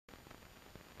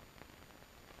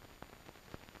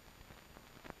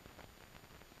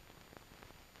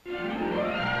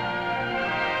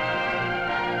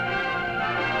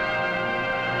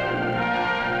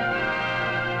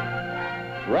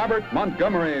Robert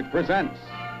Montgomery presents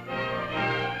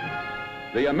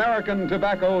the American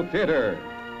Tobacco Theater.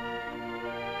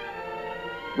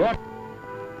 Brought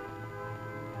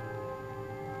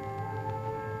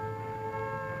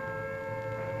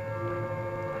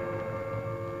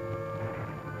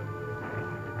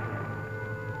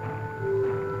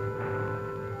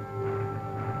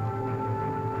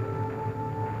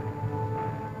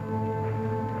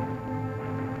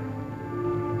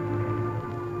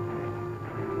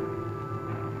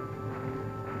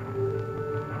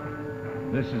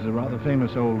This is a rather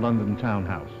famous old London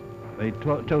townhouse. They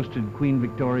toasted Queen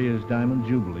Victoria's Diamond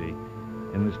Jubilee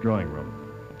in this drawing room.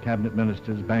 Cabinet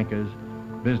ministers, bankers,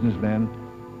 businessmen,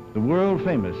 the world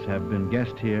famous have been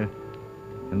guests here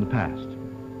in the past.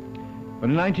 But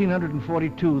in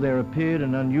 1942, there appeared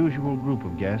an unusual group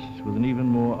of guests with an even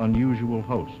more unusual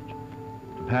host.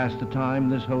 To pass the time,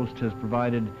 this host has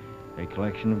provided a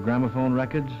collection of gramophone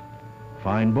records,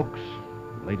 fine books,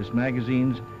 latest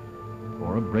magazines,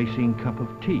 or a bracing cup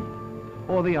of tea,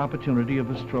 or the opportunity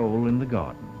of a stroll in the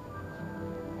garden.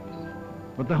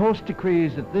 But the host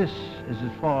decrees that this is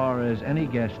as far as any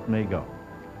guest may go.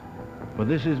 For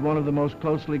this is one of the most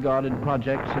closely guarded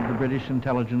projects of the British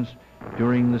intelligence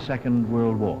during the Second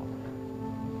World War.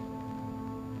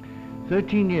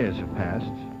 13 years have passed,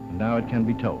 and now it can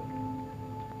be told.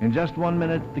 In just 1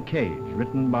 minute, The Cage,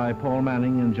 written by Paul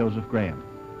Manning and Joseph Graham.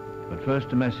 But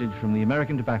first, a message from the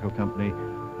American Tobacco Company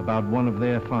about one of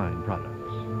their fine products.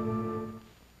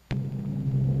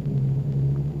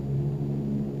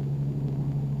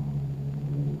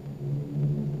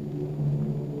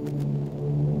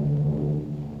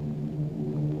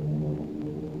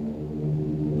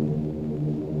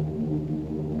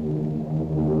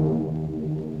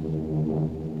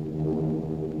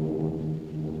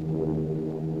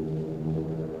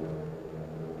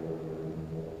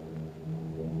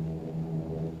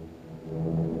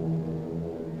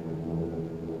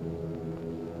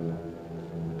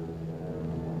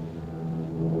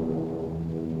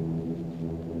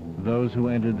 Those who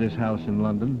entered this house in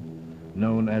London,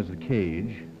 known as the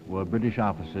Cage, were British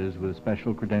officers with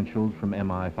special credentials from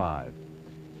MI5,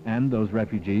 and those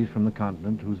refugees from the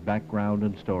continent whose background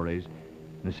and stories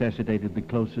necessitated the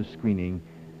closest screening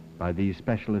by these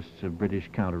specialists of British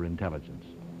counterintelligence.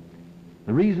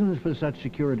 The reasons for such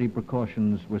security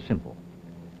precautions were simple.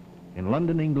 In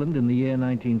London, England, in the year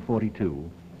 1942,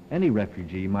 any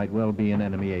refugee might well be an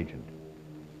enemy agent.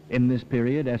 In this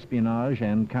period, espionage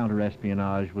and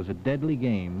counter-espionage was a deadly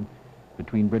game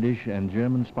between British and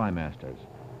German spy masters,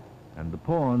 and the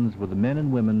pawns were the men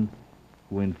and women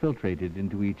who infiltrated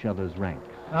into each other's ranks.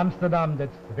 Amsterdam,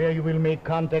 that's where you will make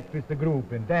contact with the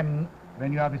group, and then,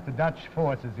 when you are with the Dutch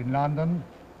forces in London,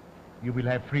 you will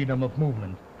have freedom of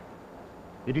movement.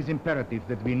 It is imperative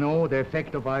that we know the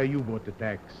effect of our U-boat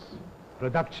attacks,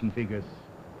 production figures,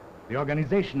 the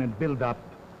organization and build-up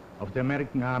of the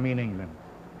American Army in England.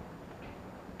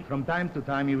 From time to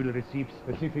time, you will receive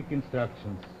specific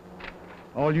instructions.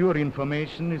 All your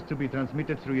information is to be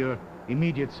transmitted through your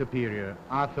immediate superior,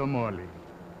 Arthur Morley.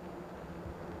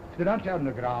 The Dutch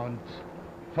underground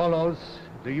follows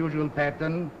the usual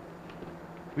pattern.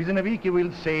 Within a week, you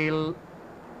will sail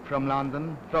from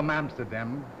London, from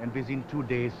Amsterdam, and within 2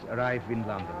 days, arrive in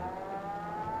London.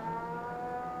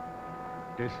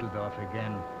 Düsseldorf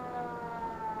again.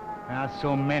 There are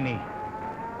so many.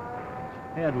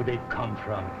 Where do they come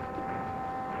from?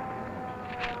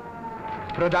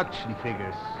 Production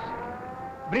figures.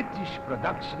 British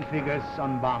production figures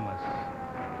on bombers.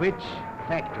 Which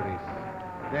factories?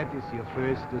 That is your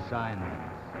first assignment.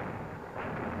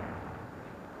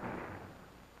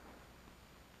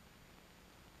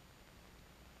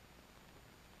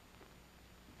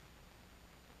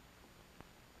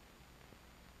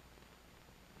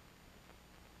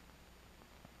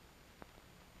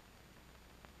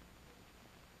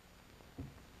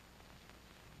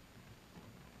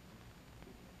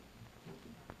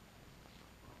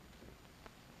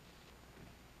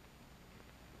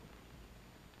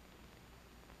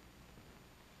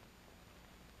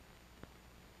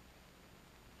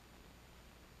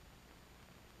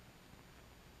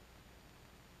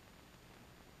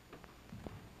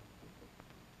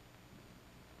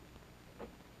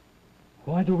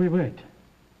 Why do we wait?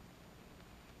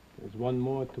 There's one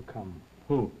more to come.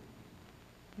 Who?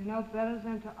 You know better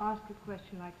than to ask a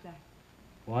question like that.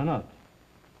 Why not?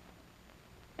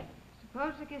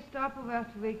 Suppose the Gestapo were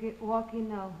to walk in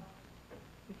now.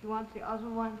 If you want the other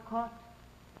one caught.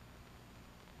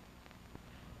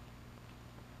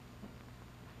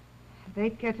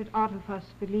 They'd get it out of us,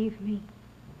 believe me.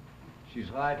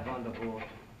 She's right, Van der Voort.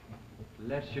 The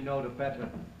less you know, the better.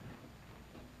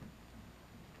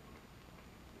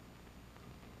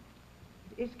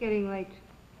 It's getting late.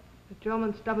 The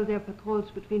Germans double their patrols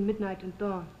between midnight and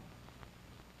dawn.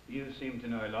 You seem to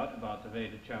know a lot about the way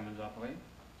the Germans operate.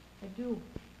 I do.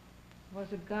 I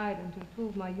was a guide until 2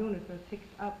 of my units were fixed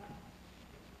up.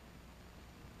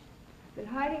 Been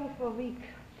hiding for a week.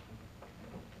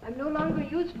 I'm no longer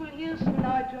useful here, so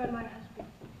now I join my husband.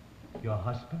 Your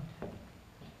husband?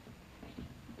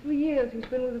 2 years he's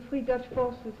been with the Free Dutch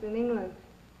forces in England.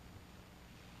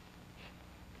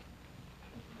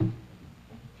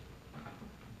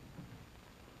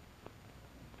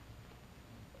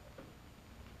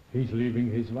 He's leaving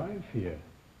his wife here.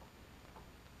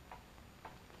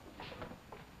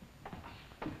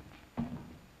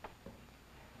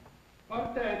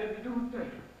 Partei,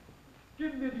 Minute.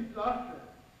 Gib mir die Flasche.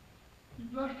 Die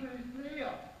Flasche ist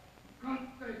leer. Gott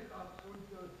sei Dank,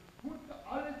 Mutter,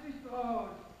 alles ist raus.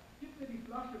 Gib mir die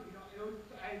Flasche wieder,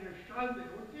 irgendeine Schande.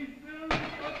 Und ich will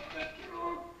Gott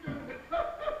betrunken.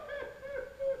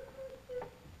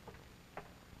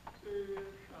 Sehr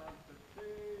schade,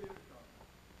 sehr schade.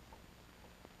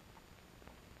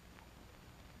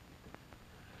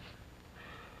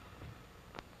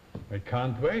 I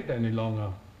can't wait any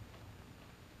longer.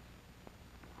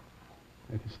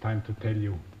 It is time to tell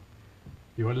you.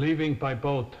 You are leaving by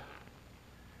boat.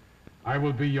 I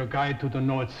will be your guide to the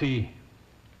North Sea,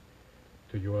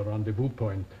 to your rendezvous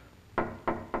point.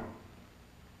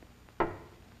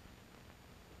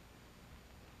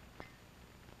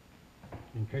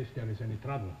 In case there is any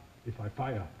trouble, if I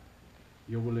fire,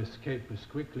 you will escape as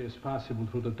quickly as possible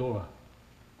through the door.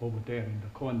 Over there in the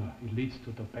corner, it leads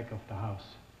to the back of the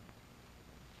house.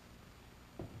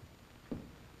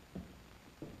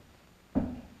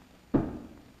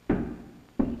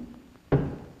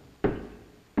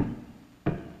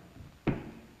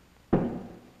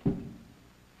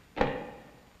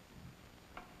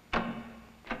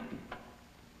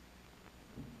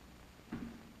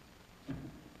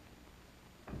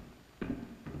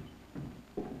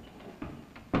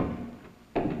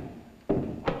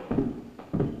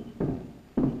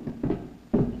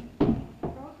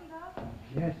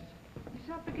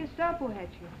 Gestapo had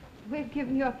you. We've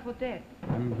given you up for dead.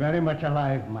 I'm very much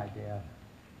alive, my dear.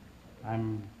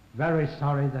 I'm very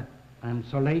sorry that I'm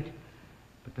so late,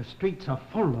 but the streets are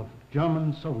full of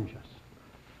German soldiers.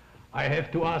 I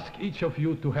have to ask each of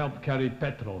you to help carry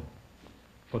petrol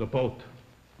for the boat.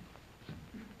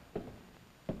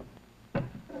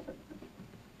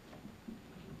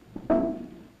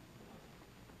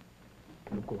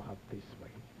 You go out this way.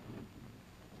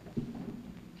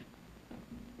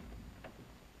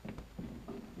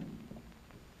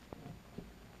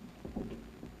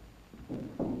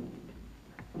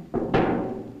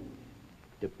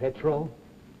 Petrol?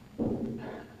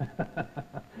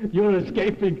 You're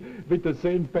escaping with the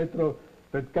same petrol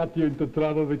that got you into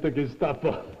trouble with the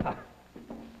Gestapo.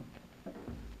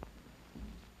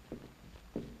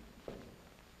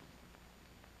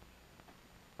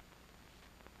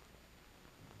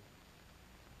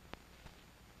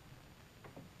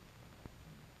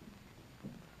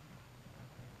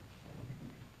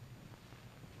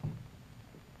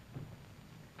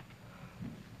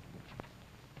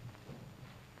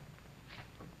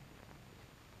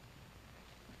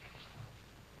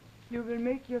 You will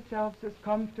make yourselves as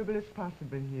comfortable as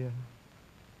possible here.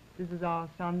 This is our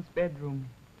son's bedroom.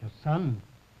 Your son?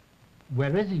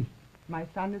 Where is he? My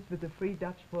son is with the Free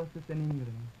Dutch forces in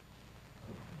England.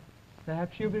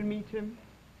 Perhaps you will meet him.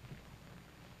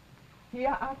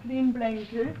 Here are clean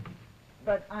blankets,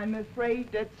 but I'm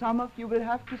afraid that some of you will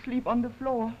have to sleep on the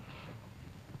floor.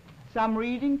 Some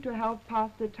reading to help pass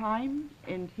the time,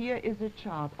 and here is a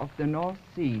chart of the North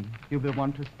Sea. You will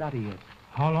want to study it.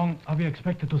 How long are we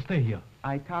expected to stay here?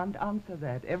 I can't answer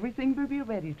that. Everything will be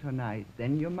ready tonight.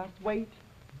 Then you must wait.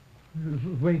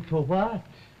 Wait for what?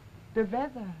 The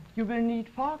weather. You will need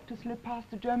fog to slip past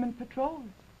the German patrols.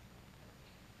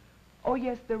 Oh,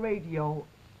 yes, the radio.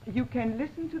 You can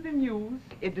listen to the news.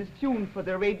 It is tuned for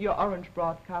the Radio Orange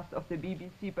broadcast of the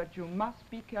BBC, but you must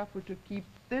be careful to keep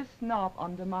this knob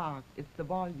on the mark. It's the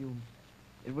volume.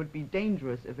 It would be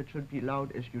dangerous if it should be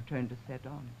loud as you turn the set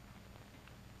on.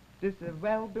 This is a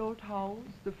well-built house.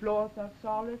 The floors are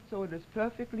solid, so it is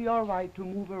perfectly all right to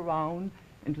move around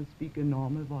and to speak in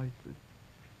normal voices.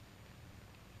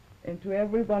 And to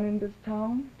everyone in this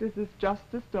town, this is just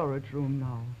a storage room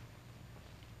now.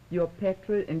 Your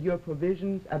petrol and your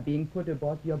provisions are being put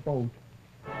aboard your boat.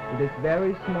 It is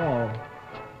very small.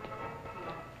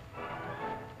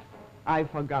 I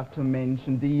forgot to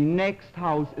mention, the next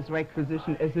house is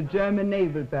requisitioned as a German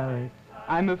naval barracks.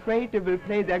 I'm afraid they will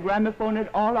play their gramophone at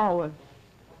all hours.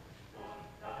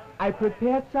 I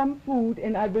prepared some food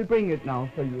and I will bring it now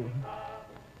for you.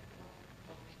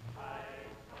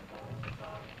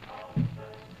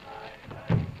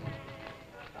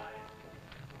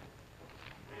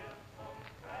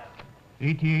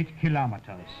 88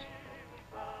 kilometers.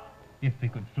 If we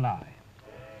could fly.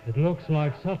 It looks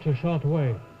like such a short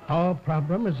way. Our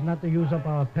problem is not to use up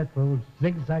our petrol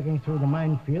zigzagging through the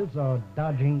minefields or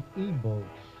dodging E-boats.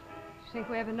 Think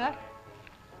we have enough?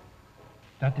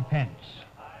 That depends.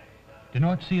 The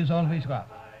North Sea is always rough.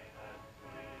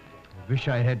 I wish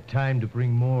I had time to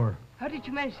bring more. How did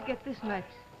you manage to get this much?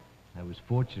 I was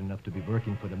fortunate enough to be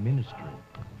working for the ministry.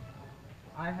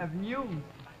 I have news.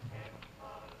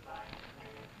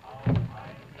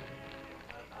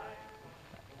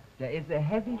 There is a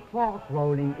heavy fog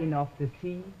rolling in off the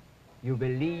sea. You will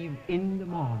leave in the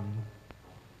morning.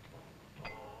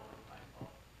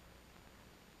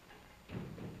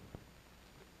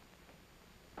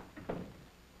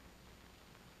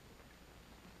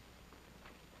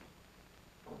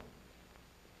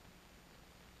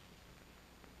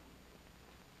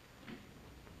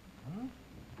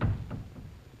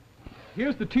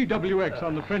 Here's the TWX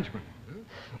on the Frenchman.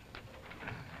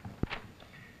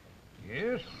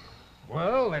 Yes.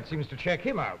 Well, that seems to check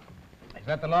him out. Is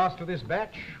that the last of this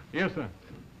batch? Yes, sir.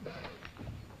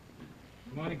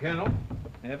 Good morning, Colonel.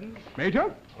 Evans?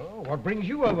 Major? Oh, what brings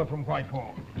you over from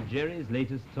Whitehall? Jerry's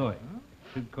latest toy.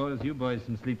 Should cause you boys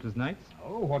some sleepless nights.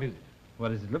 Oh, what is it? What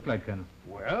does it look like, Colonel?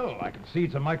 Well, I can see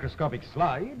it's a microscopic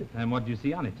slide. And what do you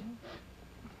see on it?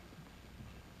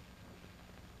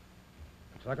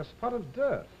 It's like a spot of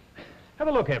dirt. Have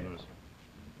a look, Evans.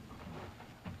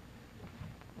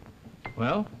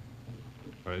 Well?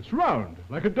 It's round,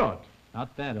 like a dot.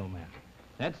 Not bad, old man.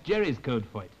 That's Jerry's code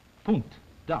for it. Punkt.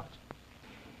 Dot.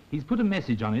 He's put a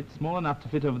message on it small enough to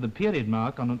fit over the period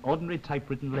mark on an ordinary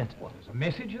typewritten letter. What, there's a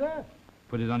message there?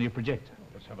 Put it on your projector.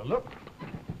 Let's have a look.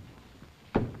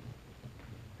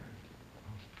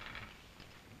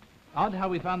 Odd how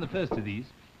we found the first of these.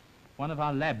 One of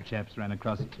our lab chaps ran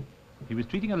across it. He was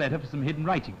treating a letter for some hidden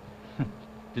writing.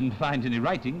 Didn't find any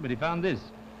writing, but he found this.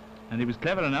 And he was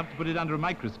clever enough to put it under a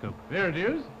microscope. There it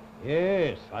is.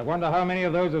 Yes. I wonder how many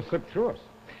of those have slipped through us.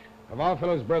 Have our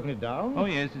fellows broken it down? Oh,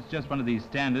 yes, it's just one of these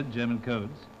standard German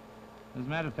codes. As a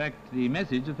matter of fact, the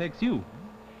message affects you.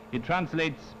 It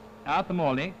translates Arthur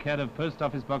Morley, care of Post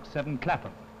Office Box 7,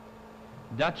 Clapham.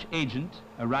 Dutch agent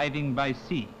arriving by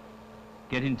sea.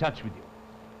 Get in touch with you.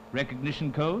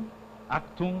 Recognition code,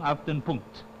 Achtung auf den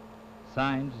Punkt.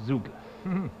 Signed,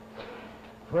 Zugler.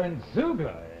 Friend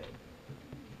Zugler.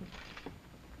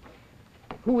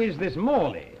 Who is this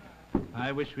Morley?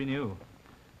 I wish we knew.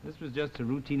 This was just a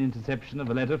routine interception of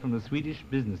a letter from a Swedish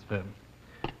business firm.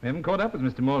 We haven't caught up with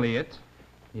Mr. Morley yet.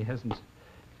 He hasn't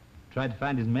tried to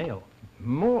find his mail.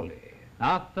 Morley?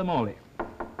 Arthur Morley.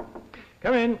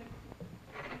 Come in.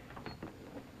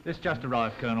 This just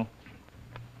arrived, Colonel.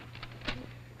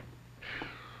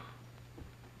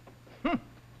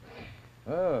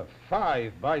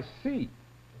 5 by sea.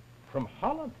 From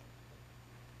Holland.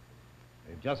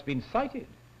 They've just been sighted.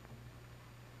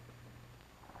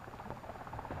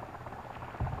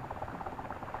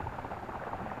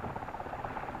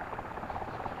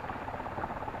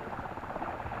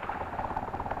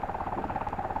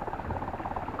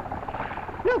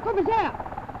 Look, over there.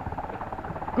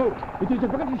 Good. It is a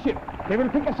British ship. They will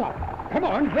pick us up. Come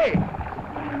on, play.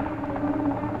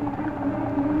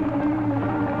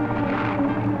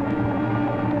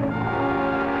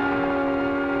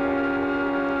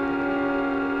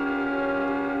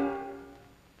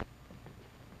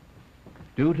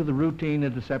 Due to the routine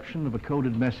interception of a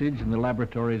coded message in the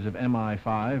laboratories of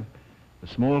MI5, the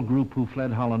small group who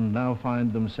fled Holland now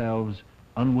find themselves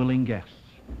unwilling guests,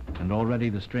 and already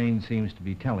the strain seems to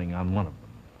be telling on one of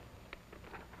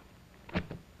them.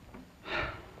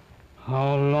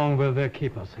 How long will they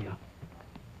keep us here?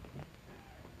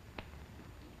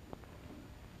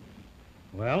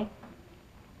 Well?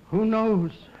 Who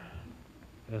knows?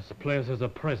 This place is a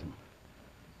prison.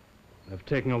 They've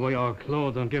taken away our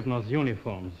clothes and given us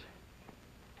uniforms,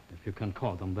 if you can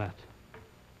call them that.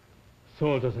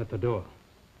 Soldiers at the door.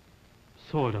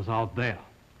 Soldiers out there.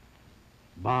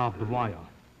 Barbed wire.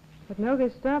 But no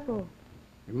Gestapo.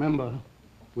 Remember,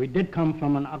 we did come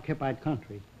from an occupied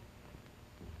country.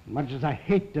 Much as I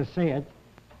hate to say it,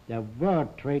 there were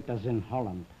traitors in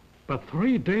Holland. But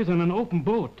 3 days in an open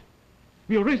boat.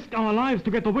 We risked our lives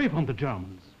to get away from the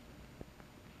Germans.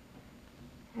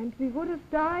 And we would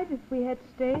have died if we had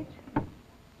stayed.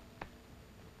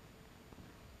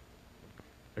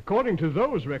 According to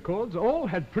those records, all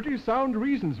had pretty sound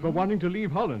reasons for wanting to leave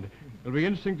Holland. It'll be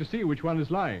interesting to see which one is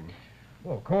lying.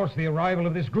 Well, of course, the arrival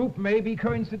of this group may be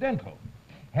coincidental.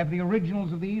 Have the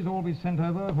originals of these all been sent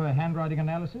over for handwriting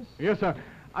analysis? Yes, sir.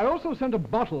 I also sent a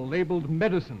bottle labeled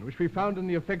medicine, which we found in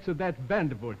the effects of that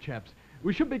Vandervoort chaps.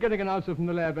 We should be getting an answer from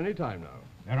the lab any time now.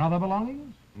 Their other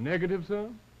belongings? Negative, sir.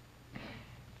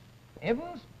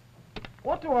 Evans,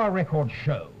 what do our records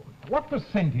show? What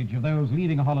percentage of those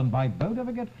leaving Holland by boat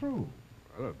ever get through?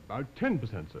 Well, about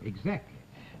 10%, sir. Exactly.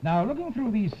 Now, looking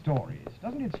through these stories,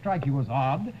 doesn't it strike you as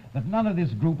odd that none of this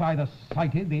group either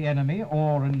sighted the enemy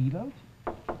or an E-boat?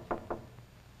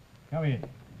 Come in.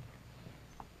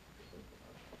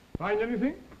 Find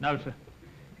anything? No, sir.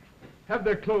 Have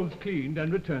their clothes cleaned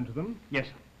and returned to them? Yes,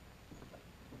 sir.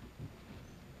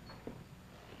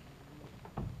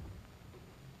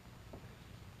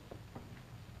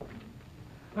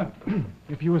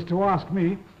 If you was to ask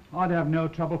me, I'd have no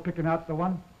trouble picking out the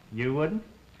one. You wouldn't?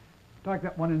 Like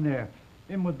that one in there,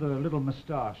 him with the little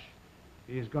moustache.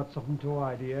 He's got something to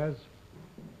hide, he has.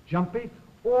 Jumpy,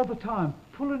 all the time,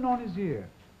 pulling on his ear.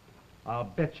 I'll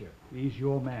bet you he's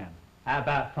your man. How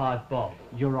about 5 bob?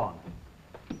 You're on.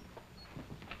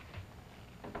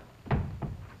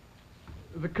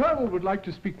 The Colonel would like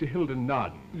to speak to Hilda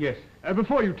Narden. Yes.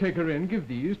 Before you take her in, give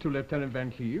these to Lieutenant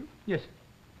Van Cleve. Yes.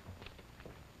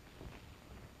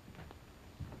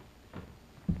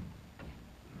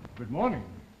 Good morning.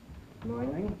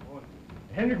 Morning.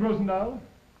 Henrik Rosendahl,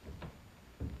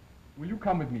 will you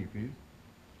come with me, please?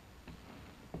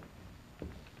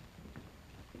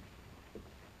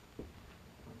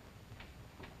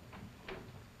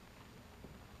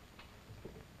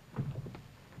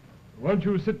 Won't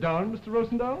you sit down, Mr.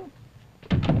 Rosendahl?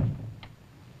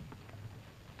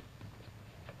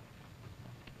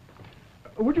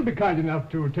 Would you be kind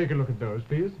enough to take a look at those,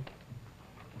 please?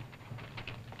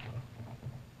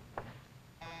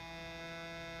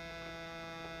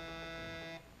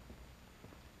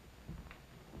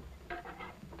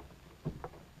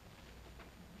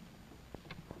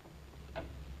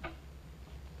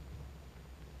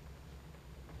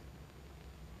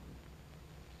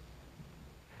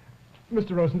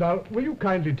 Mr. Rosendahl, will you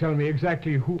kindly tell me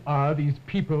exactly who are these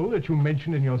people that you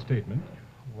mentioned in your statement?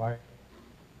 Why?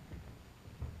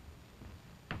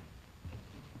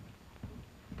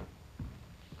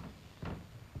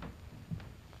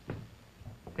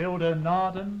 Hilda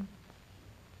Narden.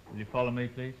 Will you follow me,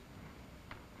 please?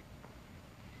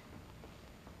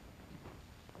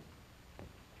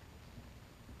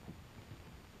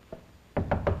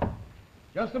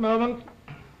 Just a moment.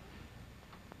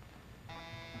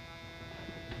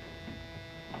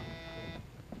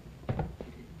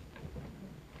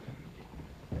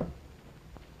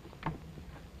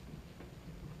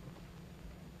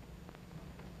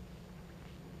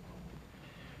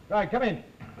 Right, come in.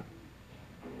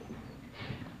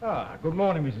 Good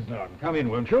morning, Mrs. Norton. Come in,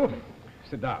 won't you?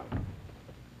 Sit down.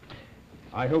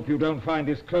 I hope you don't find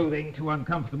this clothing too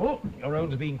uncomfortable. Your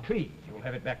own's being cleaned. You'll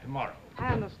have it back tomorrow.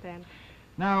 I understand.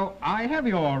 Now, I have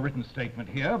your written statement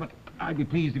here, but I'd be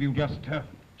pleased if you just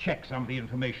check some of the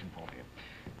information for me.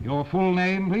 Your full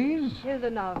name, please?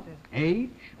 Hilda Narden. Age?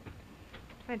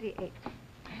 28.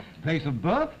 Place of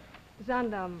birth?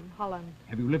 Zandam, Holland.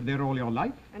 Have you lived there all your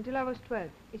life? Until I was 12.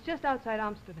 It's just outside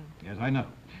Amsterdam. Yes, I know.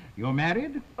 You're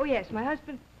married? Oh, yes, my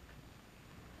husband...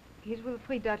 He's with the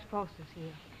Free Dutch Posters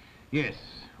here. Yes,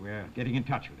 we're getting in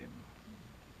touch with him.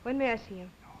 When may I see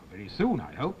him? Oh, very soon,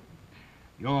 I hope.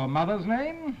 Your mother's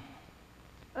name?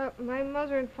 My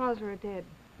mother and father are dead.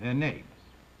 Their names?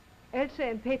 Elsa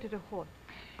and Peter de Groot.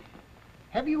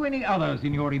 Have you any others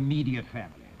in your immediate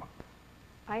family?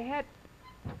 I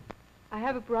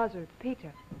have a brother,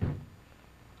 Peter.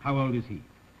 How old is he?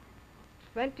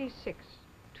 26.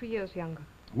 2 years younger.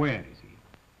 Where is he?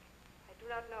 I do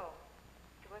not know.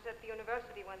 He was at the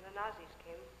university when the Nazis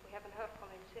came. We haven't heard from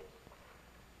him since.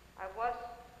 I was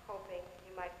hoping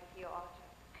he might be here also.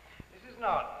 Mrs.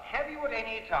 Norton, have you at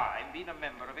any time been a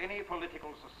member of any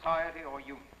political society or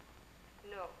union?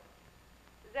 No.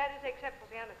 That is except for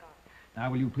the underground.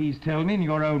 Now, will you please tell me in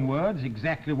your own words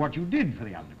exactly what you did for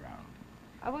the underground?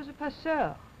 I was a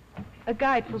passeur, a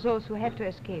guide for those who had to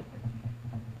escape.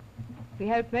 We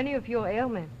helped many of your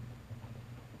airmen.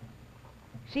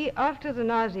 See, after the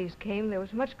Nazis came, there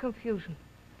was much confusion.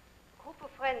 A group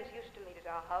of friends used to meet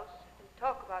at our house and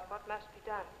talk about what must be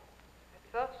done.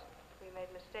 At first, we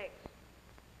made mistakes.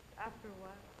 After a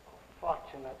while...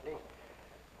 Fortunately,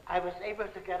 I was able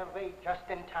to get away just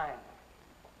in time.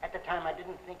 At the time, I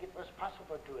didn't think it was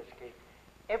possible to escape.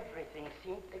 Everything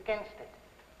seemed against it.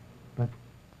 But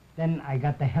then I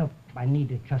got the help I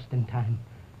needed just in time.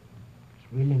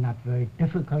 It's really not very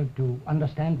difficult to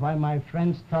understand why my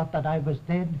friends thought that I was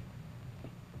dead.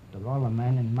 After all, a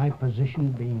man in my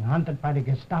position being hunted by the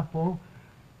Gestapo,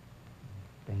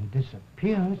 then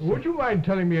disappears. Would you mind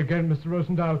telling me again, Mr.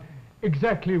 Rosendahl,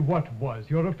 exactly what was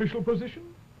your official position?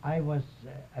 I was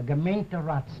a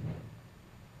Gemeinderatschef,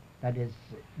 That is,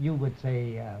 you would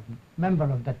say, member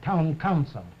of the town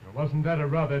council. Wasn't that a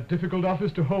rather difficult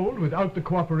office to hold without the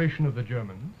cooperation of the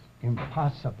Germans?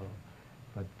 Impossible.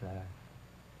 But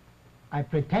I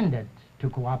pretended to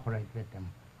cooperate with them.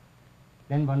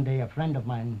 Then one day a friend of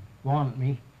mine warned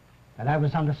me that I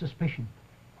was under suspicion.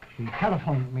 He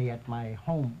telephoned me at my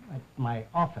home, at my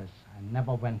office. I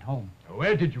never went home.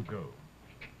 Where did you go?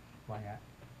 Why,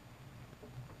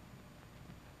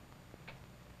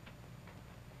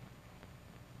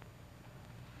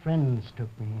 friends took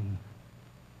me in.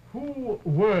 Who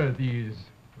were these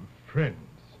friends?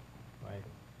 Why,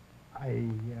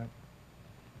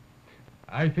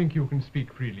 I think you can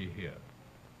speak freely here.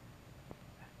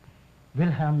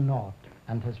 Wilhelm Nord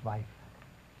and his wife.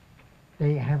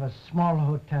 They have a small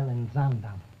hotel in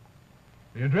Zaandam.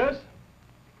 The address?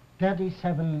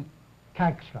 37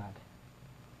 Kalkstraat.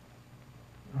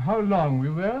 How long were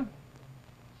you there?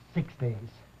 6 days.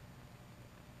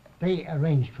 They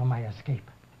arranged for my escape.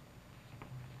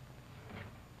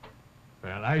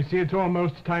 Well, I see it's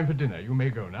almost time for dinner. You may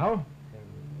go now.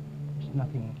 There's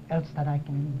nothing else that I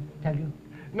can tell you?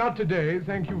 Not today,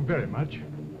 thank you very much.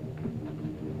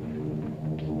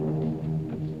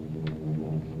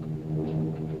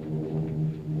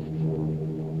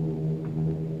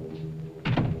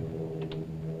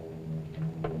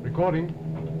 Recording.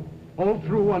 All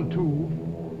through on 2.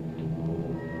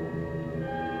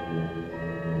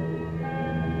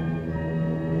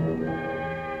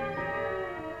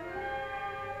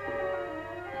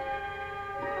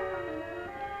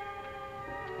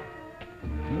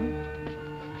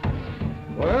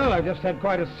 Well, I've just had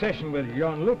quite a session with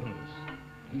Jan Lutens.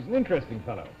 He's an interesting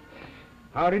fellow.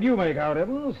 How did you make out,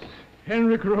 Evans?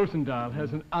 Henrik Roosendahl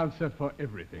has an answer for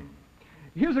everything.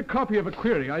 Here's a copy of a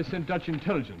query I sent Dutch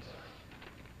intelligence.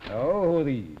 Oh, who are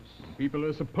these? People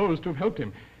are supposed to have helped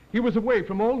him. He was away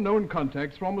from all known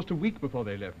contacts for almost a week before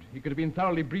they left. He could have been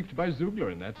thoroughly briefed by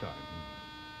Zugler in that time.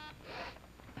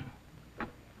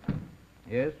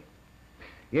 Yes?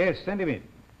 Yes, send him in.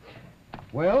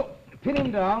 Well, pin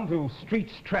him down to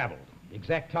streets traveled,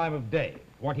 exact time of day,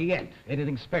 what he ate,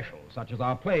 anything special, such as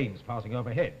our planes passing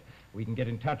overhead. We can get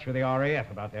in touch with the RAF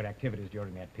about their activities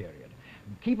during that period.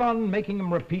 Keep on making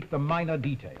him repeat the minor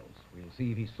details. We'll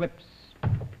see if he slips.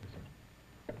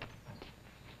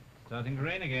 Starting to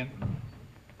rain again.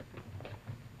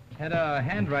 Had our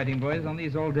handwriting boys on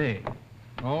these all day.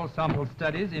 All sample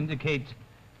studies indicate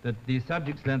that the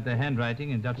subjects learnt their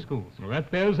handwriting in Dutch schools. Well,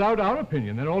 that bears out our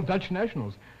opinion. They're all Dutch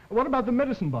nationals. What about the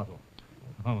medicine bottle?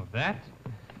 Oh, that?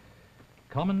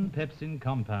 Common pepsin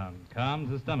compound.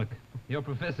 Calms the stomach. Your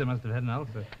professor must have had an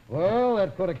ulcer. Well,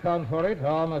 that could account for it.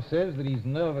 Armour says that he's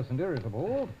nervous and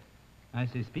irritable. I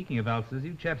say, speaking of ulcers,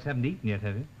 you chaps haven't eaten yet,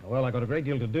 have you? Well, I've got a great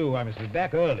deal to do. I must be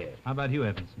back early. How about you,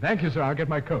 Evans? Thank you, sir. I'll get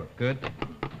my coat. Good.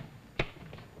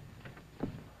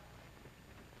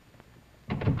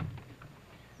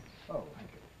 Oh, thank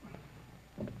you.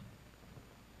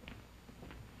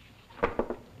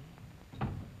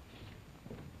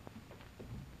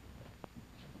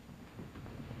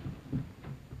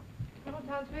 Colonel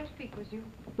Towns, may I speak with you?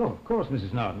 Oh, of course,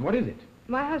 Mrs. Narden. What is it?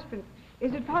 My husband.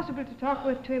 Is it possible to talk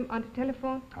to him on the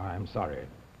telephone? I'm sorry.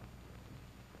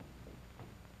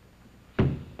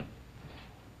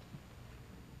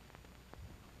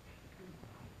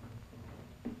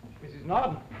 Mrs.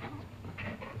 Narden.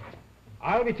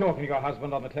 I'll be talking to your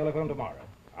husband on the telephone tomorrow.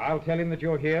 I'll tell him that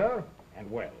you're here and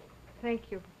well.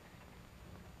 Thank you.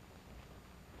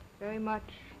 Very much.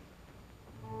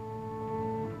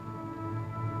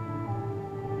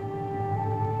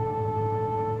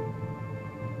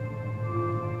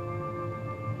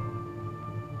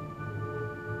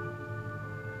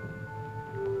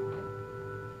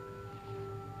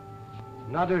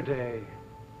 Another day.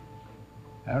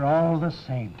 They're all the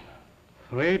same.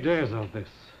 3 days of this.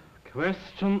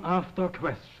 Question after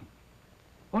question.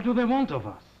 What do they want of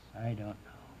us? I don't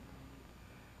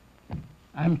know.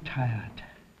 I'm tired.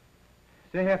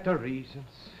 They have their reasons.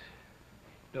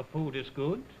 The food is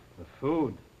good. The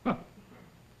food. Huh.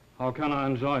 How can I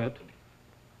enjoy it?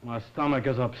 My stomach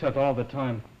is upset all the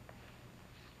time.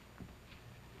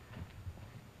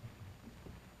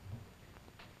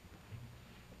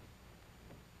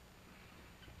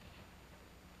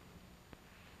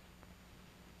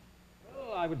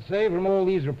 I would say from all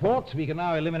these reports, we can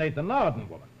now eliminate the Narden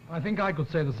woman. I think I could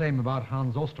say the same about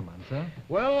Hans Ostermann, sir.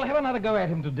 Well, have another go at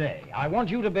him today. I want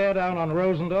you to bear down on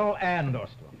Rosendahl and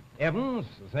Ostermann. Evans,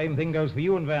 the same thing goes for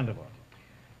you and Vanderbilt.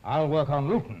 I'll work on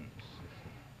Lutens.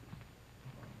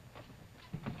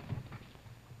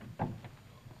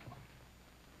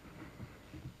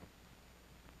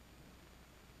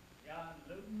 Jan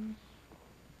Lutens.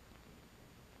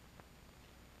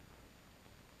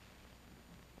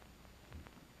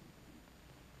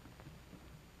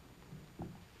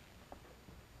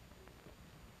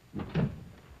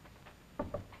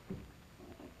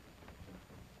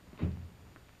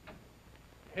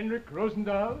 Henrik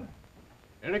Rosendahl,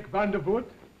 Eric van der Voort.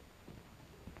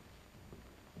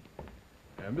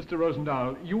 Mr.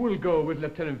 Rosendahl, you will go with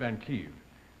Lieutenant Van Cleve.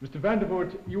 Mr. Van der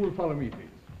Voort, you will follow me,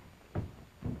 please.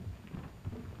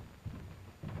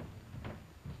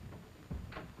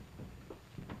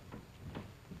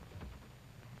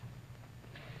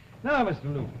 Now, Mr.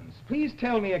 Lutens, please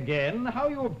tell me again how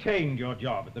you obtained your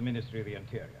job at the Ministry of the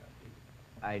Interior.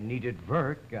 I needed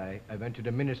work. I went to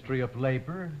the Ministry of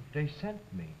Labor. They sent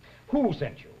me. Who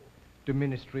sent you? The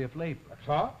Ministry of Labor. That's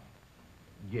all?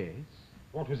 Yes.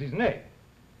 What was his name?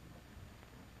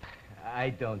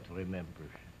 I don't remember.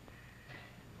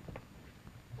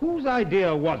 Whose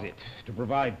idea was it to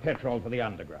provide petrol for the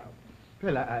underground?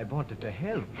 Well, I wanted to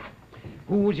help.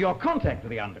 Who was your contact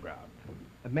with the underground?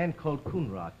 A man called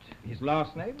Kunrad. His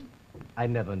last name? I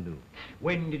never knew.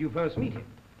 When did you first meet him?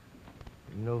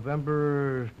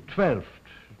 November 12th.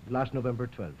 Last November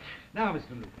 12th. Now, Mr.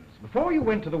 Lutens, before you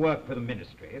went to the work for the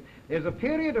ministry, there's a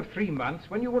period of 3 months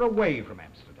when you were away from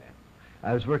Amsterdam.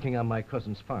 I was working on my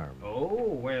cousin's farm.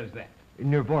 Oh, where's that?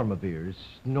 Near Wormerveers,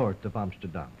 north of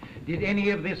Amsterdam. Did any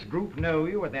of this group know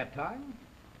you at that time?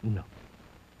 No.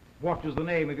 What was the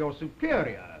name of your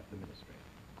superior at the ministry?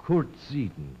 Kurt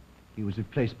Zieden. He was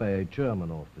replaced by a German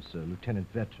officer,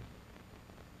 Lieutenant Vetter.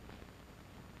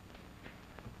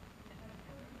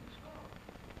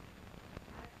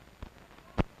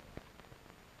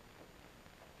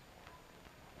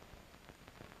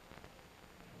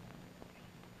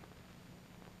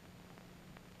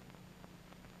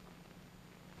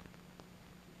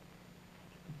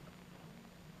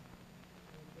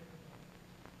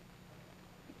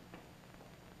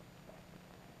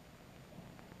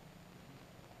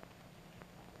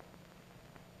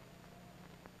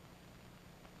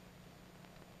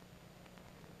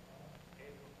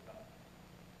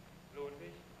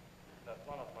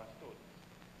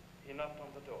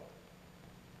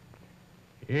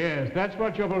 Yes, that's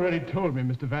what you've already told me,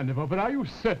 Mr. Van der Voort, but are you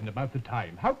certain about the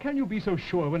time? How can you be so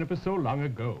sure when it was so long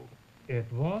ago? It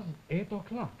was 8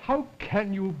 o'clock. How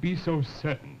can you be so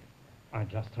certain? I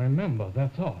just remember,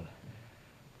 that's all.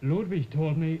 Ludwig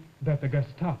told me that the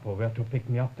Gestapo were to pick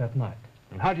me up that night.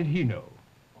 And how did he know?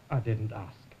 I didn't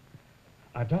ask.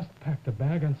 I just packed the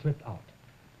bag and slipped out.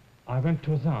 I went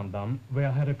to Zaandam, where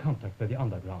I had a contact with the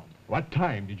underground. What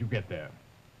time did you get there?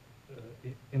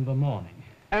 In the morning.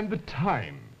 And the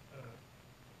time?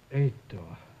 8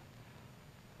 or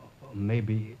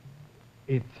maybe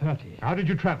 8:30. How did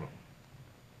you travel?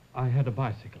 I had a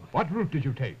bicycle. What route did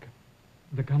you take?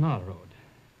 The canal road.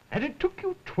 And it took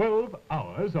you 12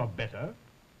 hours or better?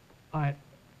 I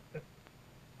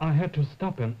had to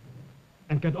stop and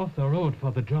get off the road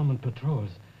for the German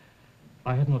patrols.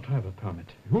 I had no travel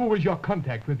permit. Who was your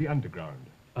contact with the underground?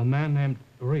 A man named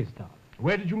Reisdahl.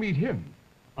 Where did you meet him?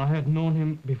 I had known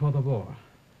him before the war.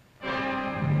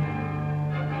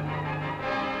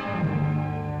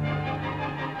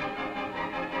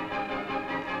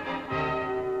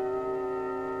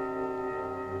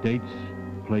 Dates,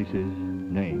 places,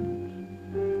 names.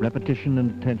 Repetition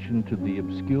and attention to the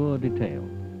obscure detail.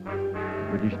 The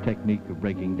British technique of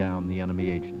breaking down the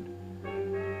enemy agent.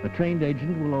 A trained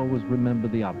agent will always remember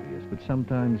the obvious, but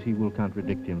sometimes he will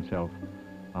contradict himself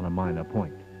on a minor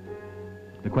point.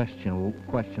 The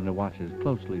questioner watches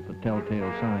closely for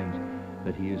telltale signs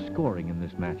that he is scoring in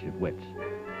this match of wits.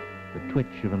 The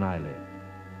twitch of an eyelid,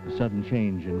 the sudden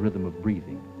change in rhythm of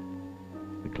breathing.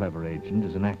 The clever agent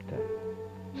is an actor.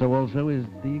 So also is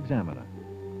the examiner.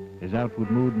 His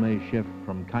outward mood may shift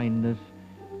from kindness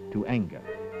to anger,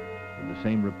 with the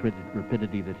same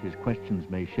rapidity that his questions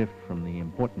may shift from the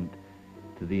important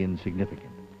to the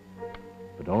insignificant.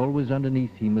 But always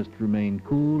underneath he must remain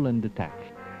cool and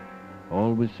detached,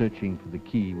 always searching for the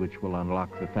key which will unlock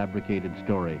the fabricated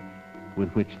story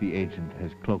with which the agent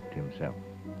has cloaked himself.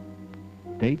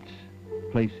 Dates,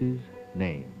 places,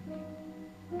 names.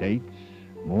 Dates,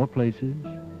 more places,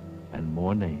 and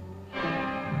more names.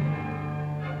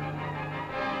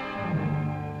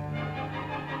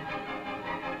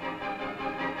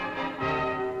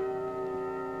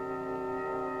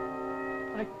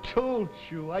 I told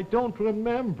you, I don't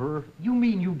remember. You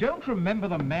mean you don't remember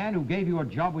the man who gave you a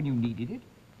job when you needed it?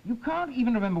 You can't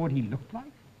even remember what he looked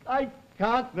like? I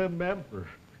can't remember.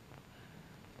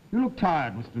 You look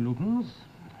tired, Mr. Lutens.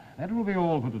 That will be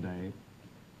all for today.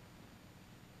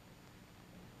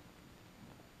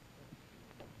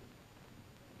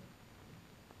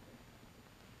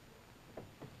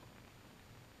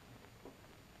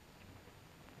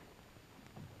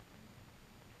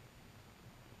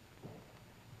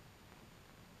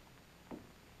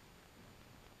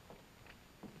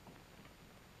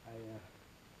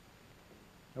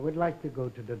 would like to go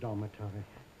to the dormitory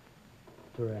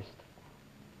to rest.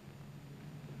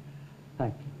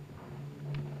 Thank you.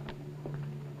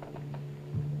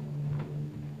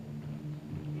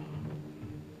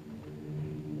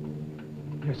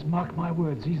 Yes, mark my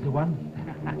words, he's the one.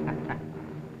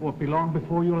 Won't be long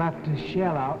before you'll have to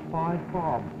shell out 5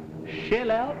 bob.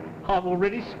 Shell out? I've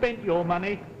already spent your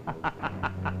money.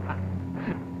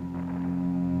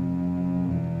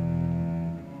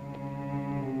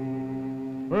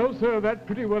 Well, sir, that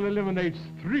pretty well eliminates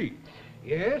 3.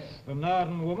 Yes, the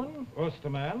Narden woman,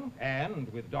 Osterman, and,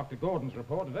 with Dr. Gordon's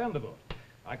report, Vanderbilt.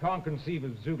 I can't conceive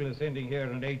of Zugler sending here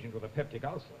an agent with a peptic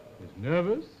ulcer. He's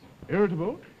nervous,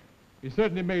 irritable. He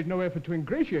certainly made no effort to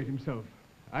ingratiate himself.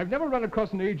 I've never run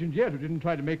across an agent yet who didn't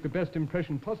try to make the best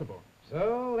impression possible.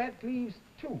 So that leaves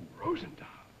 2. Rosendahl.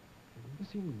 He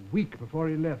seemed weak before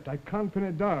he left. I can't pin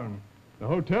it down. The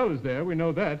hotel is there, we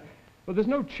know that, but there's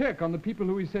no check on the people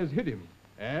who he says hit him.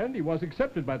 And he was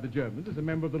accepted by the Germans as a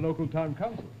member of the local town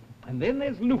council. And then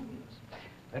there's Luton's.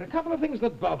 There are a couple of things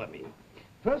that bother me.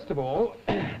 First of all,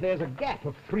 there's a gap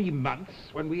of 3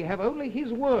 months when we have only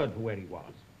his word for where he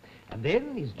was. And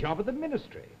then his job at the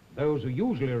ministry. Those are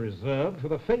usually reserved for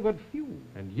the favored few.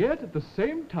 And yet, at the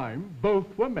same time, both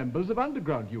were members of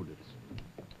underground units.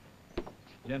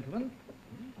 Gentlemen,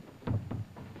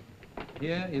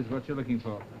 here is what you're looking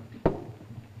for.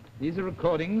 These are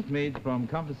recordings made from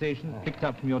conversations picked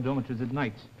up from your dormitories at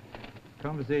night.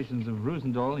 Conversations of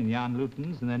Rosendahl and Jan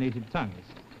Lutens in their native tongues.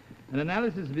 An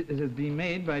analysis has been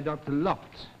made by Dr.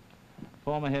 Locht,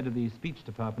 former head of the speech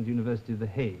department, University of The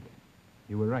Hague.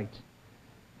 You were right.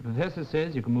 The professor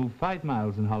says you can move 5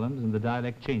 miles in Holland and the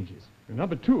dialect changes. And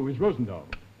number 2 is Rosendahl.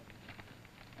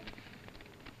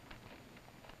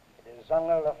 Het is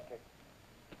ongelooflijk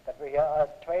dat we hier al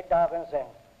 2 dagen zijn.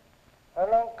 Hoe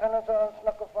lang kunnen ze ons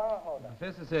nog gevangen houden? The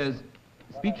professor says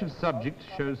speech of subject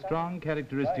shows strong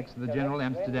characteristics of the general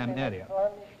Amsterdam area.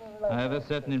 However,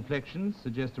 certain inflections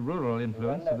suggest a rural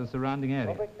influence of the surrounding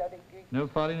area. No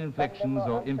foreign inflections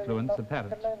or influence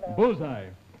apparent. Bullseye.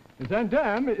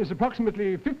 Zandam is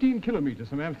approximately 15 kilometers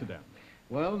from Amsterdam.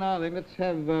 Well, now then, let's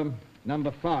have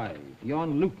number 5,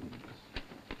 Jan Lutens.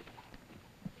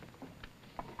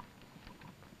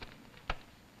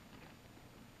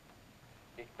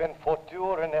 Ik ben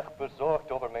voortdurend echt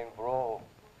bezorgd over mijn vrouw.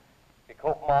 Ik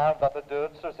hoop maar dat de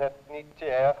Duitsers het niet te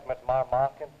erg met haar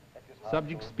maken.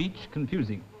 Subject speech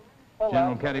confusing.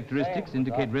 General characteristics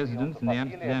indicate residence in the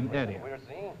Amsterdam area.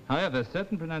 However,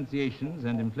 certain pronunciations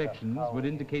and inflections would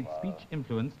indicate speech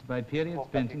influenced by periods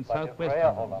spent in southwest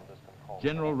Holland,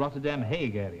 general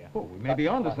Rotterdam-Hague area. Oh, we may be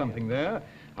onto something there.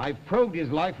 I've probed his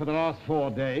life for the last 4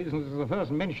 days, and this is the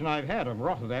first mention I've had of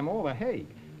Rotterdam or The Hague.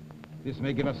 This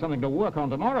may give us something to work on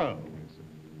tomorrow.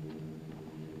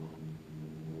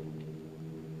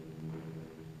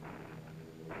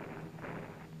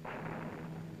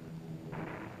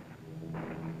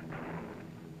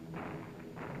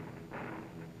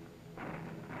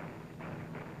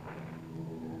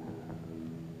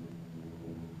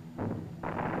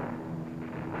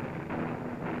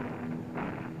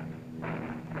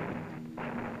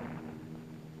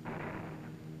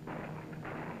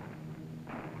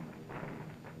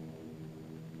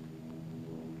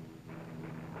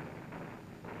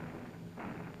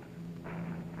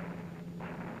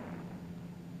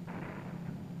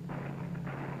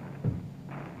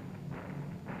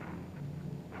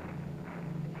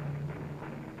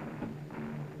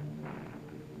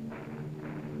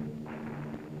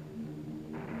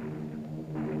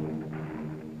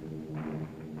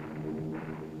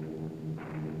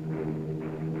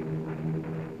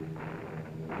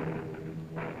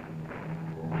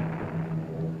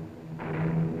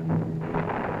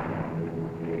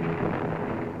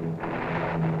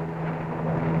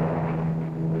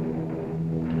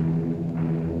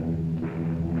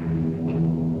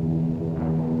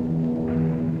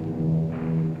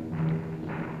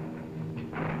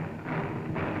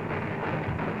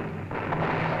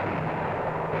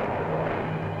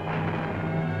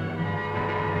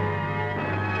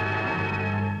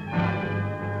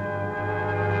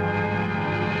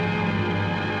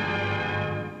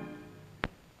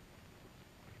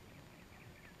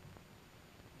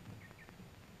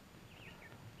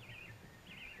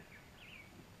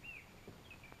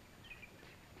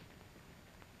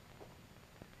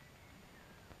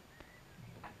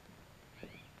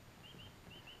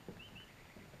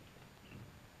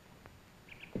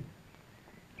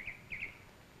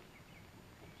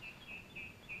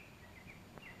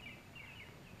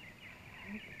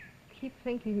 Keep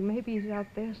thinking maybe he's out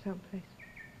there someplace.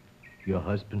 Your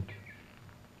husband?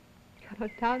 Colonel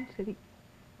Town said he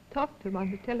talked to him on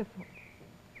the telephone.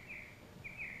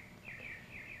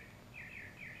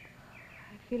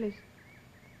 feel as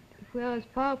if we are as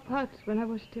far apart as when I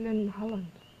was still in Holland.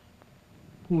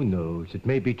 Who knows? It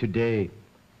may be today.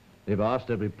 They've asked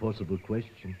every possible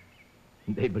question.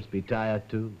 They must be tired,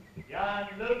 too. Jan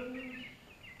Lutens.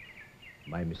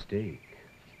 My mistake.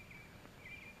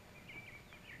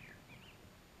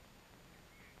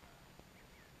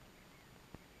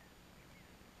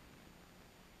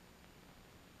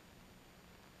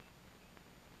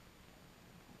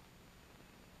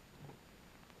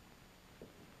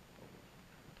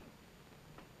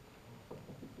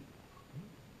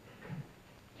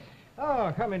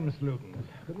 Ah, come in, Miss Luton.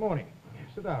 Good morning.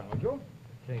 Sit down, won't you?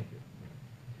 Thank you.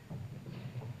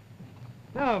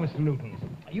 Now, Mr. Luton,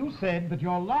 you said that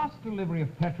your last delivery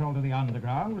of petrol to the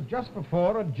underground was just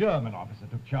before a German officer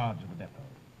took charge of the depot.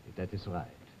 That is right.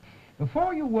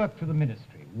 Before you worked for the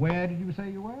ministry, where did you say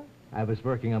you were? I was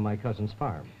working on my cousin's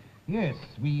farm. Yes,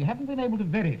 we haven't been able to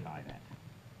verify that.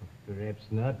 Perhaps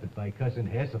not, but my cousin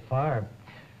has a farm.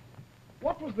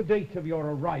 What was the date of your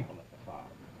arrival at the farm?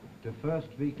 The first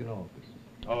week in August.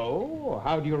 Oh,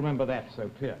 how do you remember that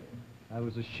so clearly? I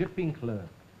was a shipping clerk.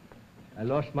 I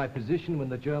lost my position when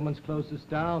the Germans closed us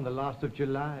down the last of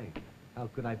July. How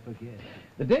could I forget?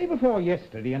 The day before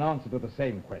yesterday, in answer to the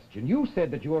same question, you said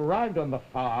that you arrived on the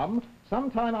farm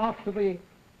sometime after the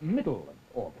middle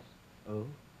of August. Oh?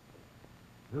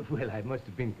 Well, I must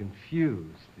have been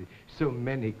confused. So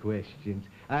many questions.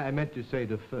 I meant to say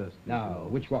the first week. Now,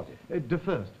 which was it? The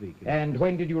first week. And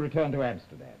when did you return to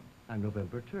Amsterdam? On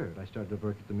November 3rd. I started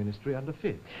work at the ministry on the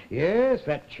 5th. Yes,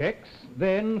 that checks.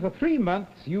 Then, for 3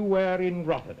 months, you were in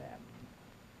Rotterdam.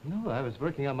 No, I was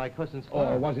working on my cousin's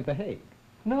farm. Or was it The Hague?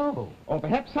 No. Or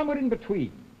perhaps somewhere in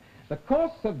between. The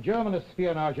course of German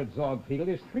espionage at Zorgfield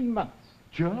is 3 months.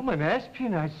 German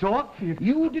espionage, Zorgfield?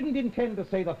 You didn't intend to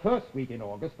say the first week in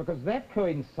August because that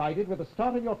coincided with the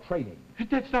start of your training.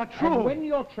 That's not true. And when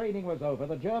your training was over,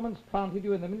 the Germans planted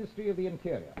you in the Ministry of the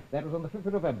Interior. That was on the 5th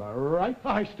of November, right?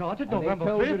 I started and November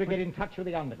 5th. they told you to get in touch with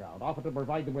the underground, offered to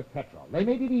provide them with petrol. They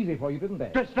made it easy for you, didn't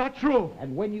they? That's not true.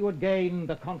 And when you had gained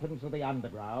the confidence of the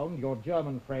underground, your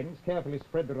German friends carefully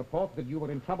spread the report that you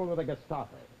were in trouble with the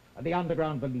Gestapo. And the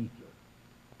underground believed you.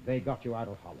 They got you out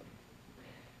of Holland.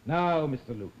 Now, Mr.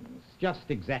 Lutens, just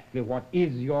exactly what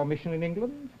is your mission in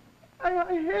England? I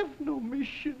have no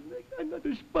mission. I'm not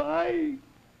a spy.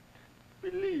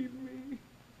 Believe me.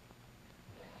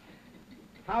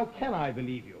 How can I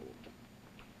believe you?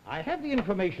 I have the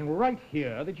information right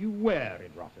here that you were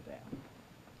in Rotterdam.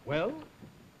 Well?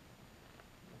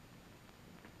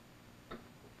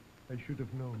 I should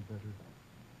have known better.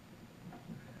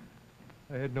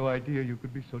 I had no idea you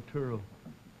could be so thorough.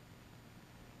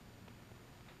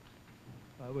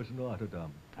 I was in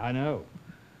Rotterdam. I know.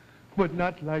 But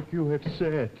not like you have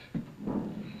said.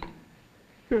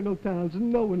 Colonel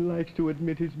Townsend, no one likes to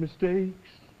admit his mistakes.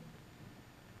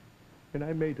 And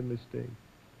I made a mistake.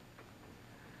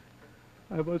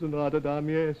 I was in Rotterdam,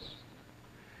 yes.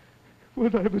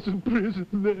 But I was in prison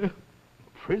there.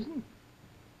 Prison?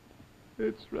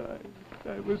 That's right.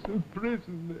 I was in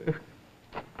prison there.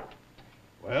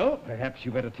 Well, perhaps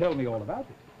you better tell me all about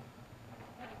it.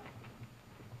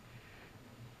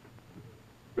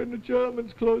 When the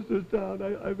Germans closed us down,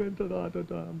 I went to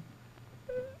Rotterdam.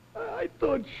 I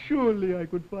thought surely I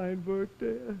could find work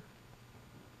there.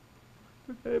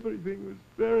 But everything was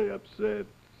very upset.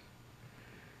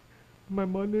 My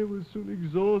money was soon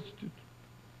exhausted.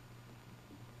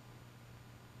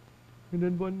 And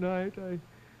then one night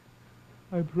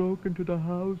I broke into the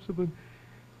house of an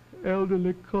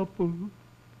elderly couple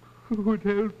who would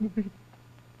help me.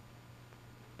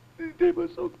 They were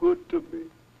so good to me.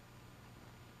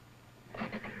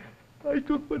 I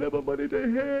took whatever money they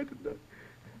had and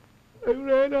I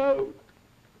ran out.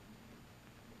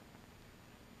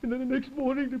 And then the next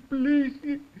morning the police...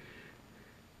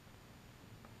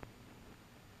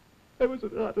 I was in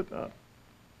Rotterdam.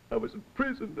 I was in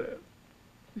prison there.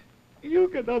 You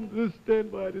can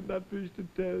understand why I did not wish to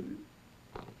tell you.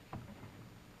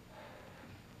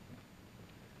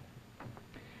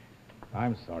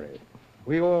 I'm sorry.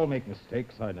 We all make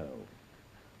mistakes, I know.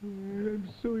 I'm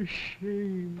so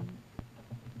ashamed.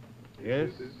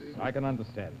 Yes, I can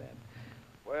understand that.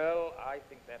 Well, I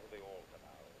think that'll be all for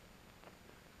now.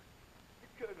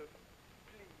 Colonel,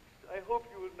 please, I hope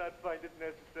you will not find it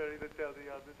necessary to tell the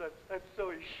others. I'm so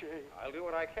ashamed. I'll do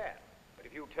what I can. But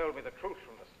if you told me the truth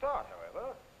from the start,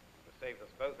 however, it would save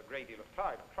us both a great deal of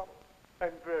time and trouble.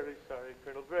 I'm very sorry,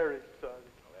 Colonel, very sorry.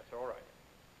 Well, that's all right.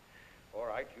 All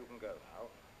right, you can go now.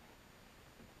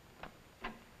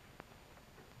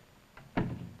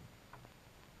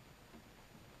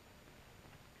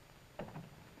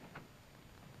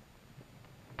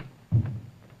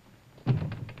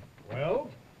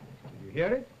 You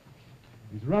hear it?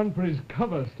 He's run for his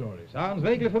cover story. Sounds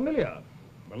vaguely familiar.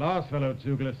 The last fellow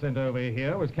Zugler sent over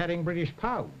here was carrying British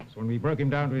pounds. When we broke him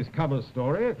down to his cover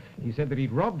story, he said that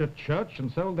he'd robbed a church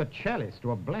and sold the chalice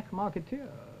to a black marketeer.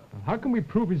 How can we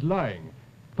prove he's lying?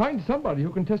 Find somebody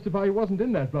who can testify he wasn't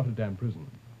in that Rotterdam prison.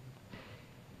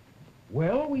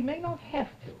 Well, we may not have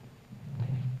to.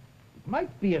 It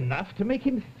might be enough to make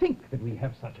him think that we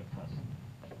have such a person.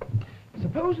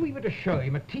 Suppose we were to show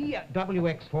him a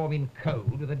TWX form in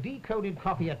code with a decoded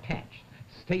copy attached,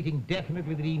 stating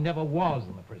definitely that he never was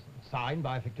in the prison, signed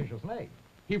by a fictitious name.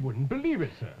 He wouldn't believe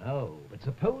it, sir. No, but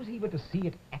suppose he were to see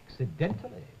it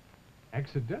accidentally.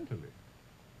 Accidentally?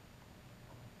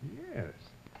 Yes.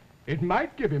 It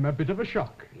might give him a bit of a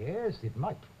shock. Yes, it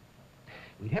might.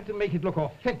 We'd have to make it look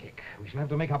authentic. We shall have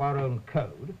to make up our own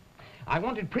code. I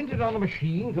want it printed on a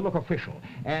machine to look official.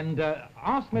 And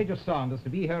ask Major Sanders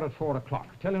to be here at 4 o'clock.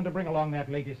 Tell him to bring along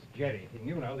that latest Jerry thing.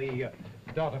 You know, the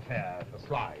dot affair, the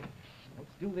slide.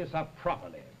 Let's do this up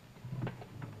properly.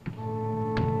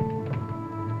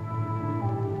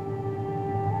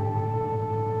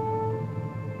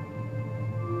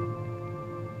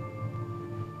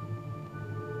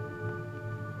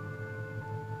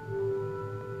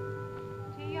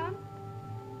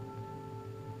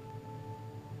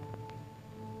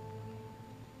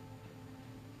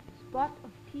 Spot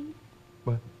of tea?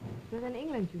 What? There's in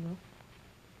England, you know.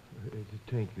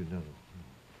 Thank you, no.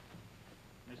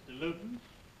 Mr. Luton?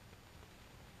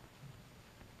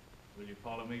 Will you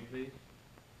follow me, please?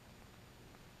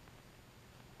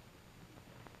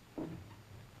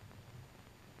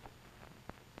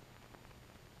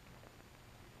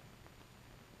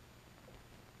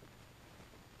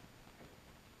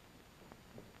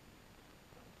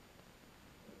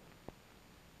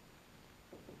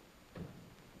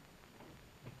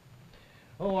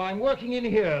 Oh, I'm working in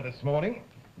here this morning.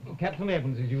 Captain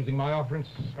Evans is using my office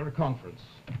for a conference.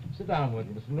 Sit down with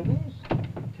me, Mr. Newlands.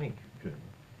 Thank you,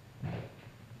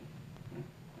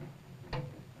 Colonel.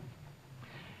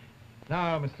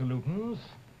 Now, Mr. Lutens,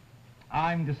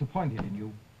 I'm disappointed in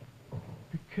you.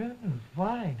 Colonel,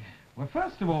 why? Well,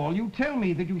 first of all, you tell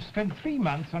me that you spent 3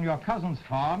 months on your cousin's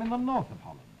farm in the north of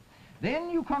Holland.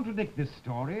 Then you contradict this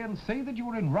story and say that you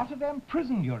were in Rotterdam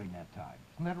prison during that time.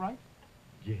 Isn't that right?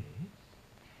 Yes.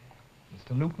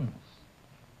 Mr. Lutens,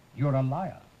 you're a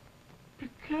liar.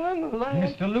 Colonel,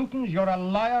 Mr. Lutens, you're a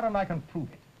liar and I can prove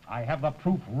it. I have the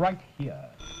proof right here.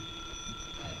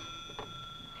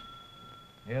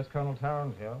 Yes, Colonel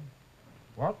Tarrant here.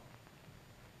 What?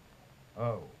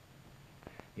 Oh.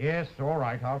 Yes, all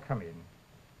right, I'll come in.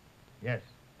 Yes.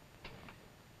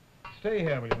 Stay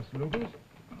here, will you, Mr. Lutens?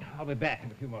 I'll be back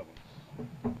in a few moments.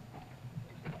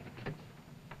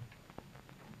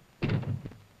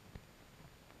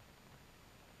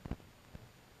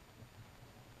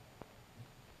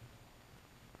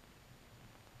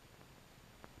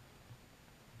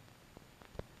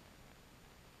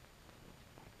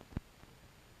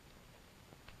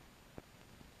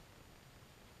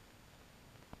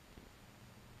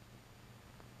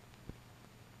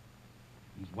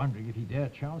 He's wondering if he dare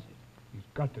chance it. He's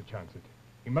got to chance it.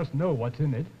 He must know what's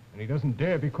in it, and he doesn't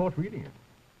dare be caught reading it.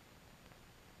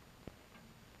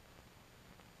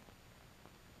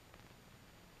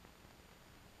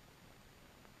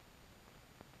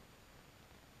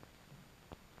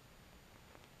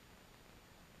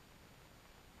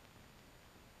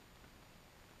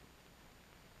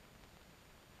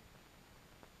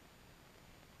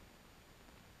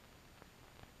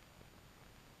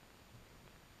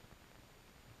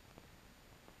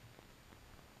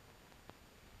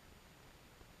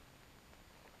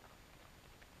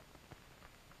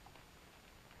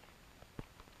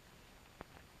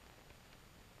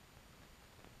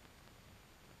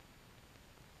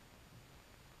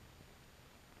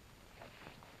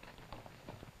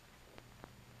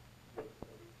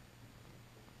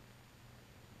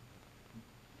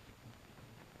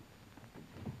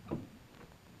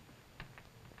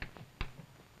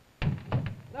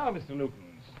 Now, Mr.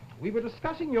 Lutens, we were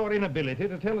discussing your inability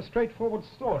to tell a straightforward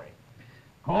story.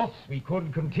 Of course, we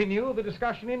could continue the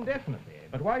discussion indefinitely,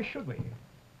 but why should we?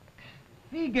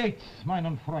 Wie geht's,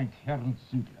 meinen Freund, Herrn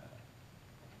Zugler?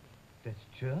 That's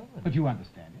German. But you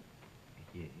understand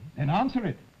it? Yes. Then answer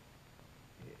it.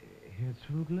 Herr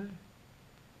Zugler?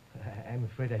 I'm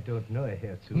afraid I don't know a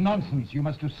Herr Zugler. Nonsense. You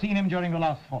must have seen him during the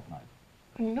last fortnight.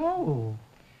 No.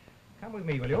 Come with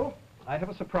me, will you? I have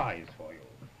a surprise for you.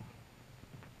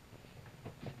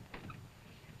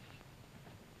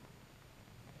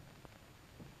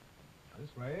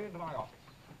 This way into my office.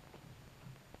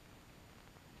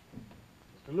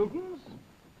 Mr. Lutens,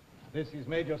 this is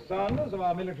Major Sanders of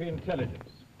our military intelligence.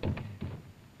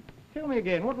 Tell me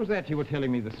again, what was that you were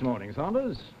telling me this morning,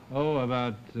 Saunders? Oh,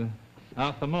 about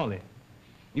Arthur Morley.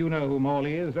 You know who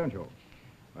Morley is, don't you?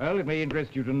 Well, it may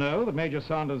interest you to know that Major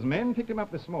Saunders' men picked him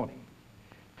up this morning.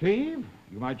 Cleve,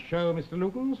 you might show Mr.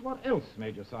 Lukens what else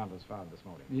Major Saunders found this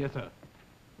morning. Yes, sir.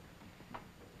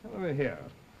 Come over here.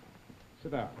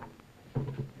 Sit down.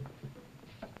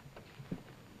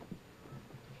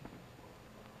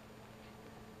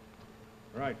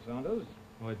 Right, Saunders.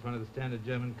 Oh, it's one of the standard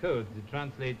German codes. It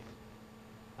translates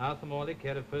Arthur Morley,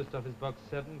 care of Post Office Box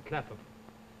 7, Clapham.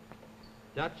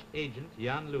 Dutch agent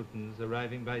Jan Lutens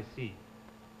arriving by sea.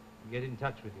 Get in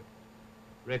touch with you.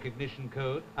 Recognition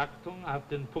code, Achtung auf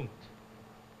den Punkt.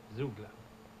 Zugler.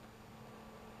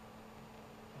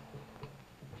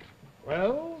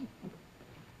 Well?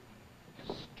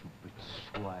 Stupid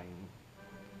swine.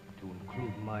 To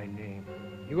include my name.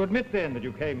 You admit, then, that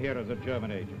you came here as a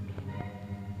German agent?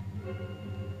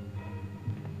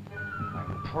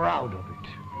 I'm proud of it.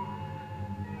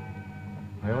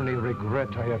 I only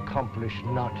regret I accomplished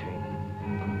nothing.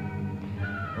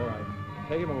 All right.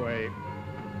 Take him away.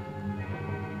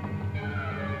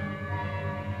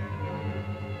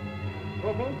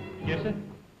 Corporal? Yes, sir?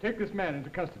 Take this man into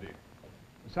custody.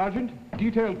 Sergeant,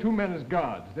 detail 2 men as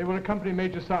guards. They will accompany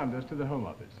Major Saunders to the Home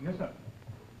Office. Yes, sir.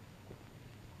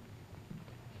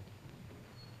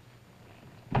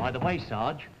 By the way,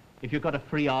 Sarge, if you've got a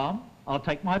free arm, I'll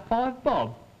take my 5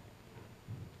 bob.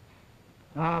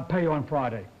 I'll pay you on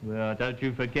Friday. Well, don't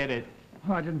you forget it.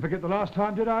 I didn't forget the last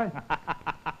time, did I?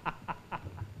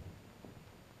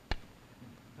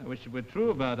 I wish it were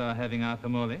true about our having Arthur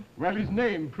Morley. Well, his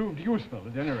name proved useful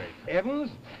at any rate. Evans,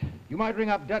 you might ring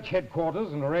up Dutch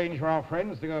headquarters and arrange for our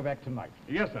friends to go back tonight.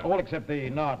 Yes, sir. All except the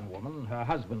Narden woman. Her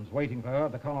husband's waiting for her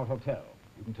at the Connaught Hotel.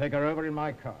 You can take her over in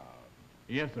my car.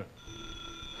 Yes, sir.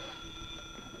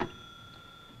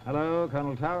 Hello,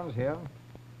 Colonel Towns here.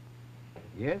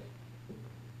 Yes?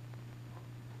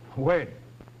 When?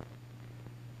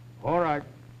 All right.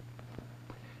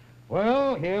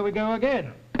 Well, here we go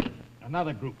again.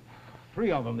 Another group.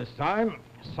 3 of them this time,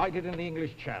 sighted in the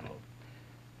English Channel.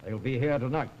 They'll be here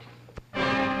tonight.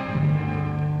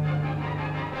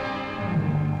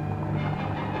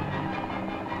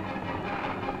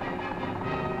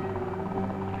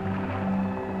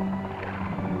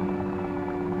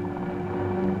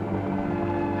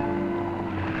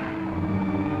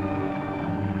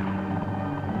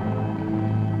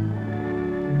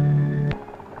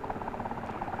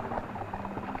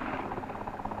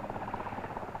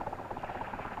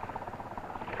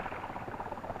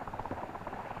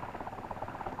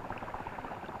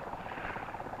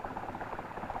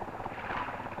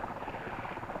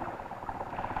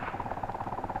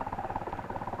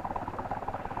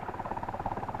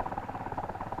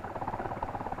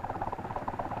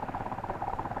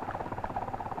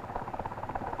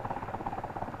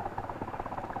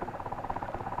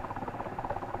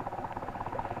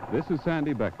 This is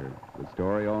Sandy Becker. The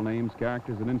story, all names,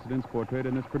 characters, and incidents portrayed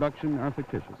in this production are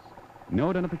fictitious. No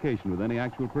identification with any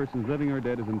actual persons living or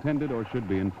dead is intended or should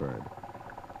be inferred.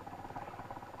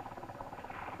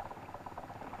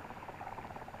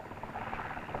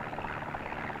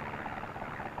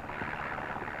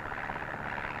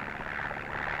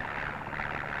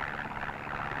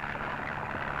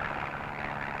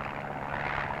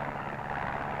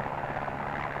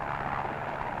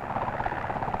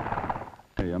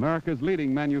 America's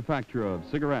leading manufacturer of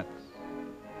cigarettes.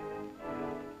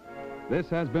 This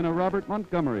has been a Robert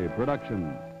Montgomery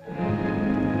production.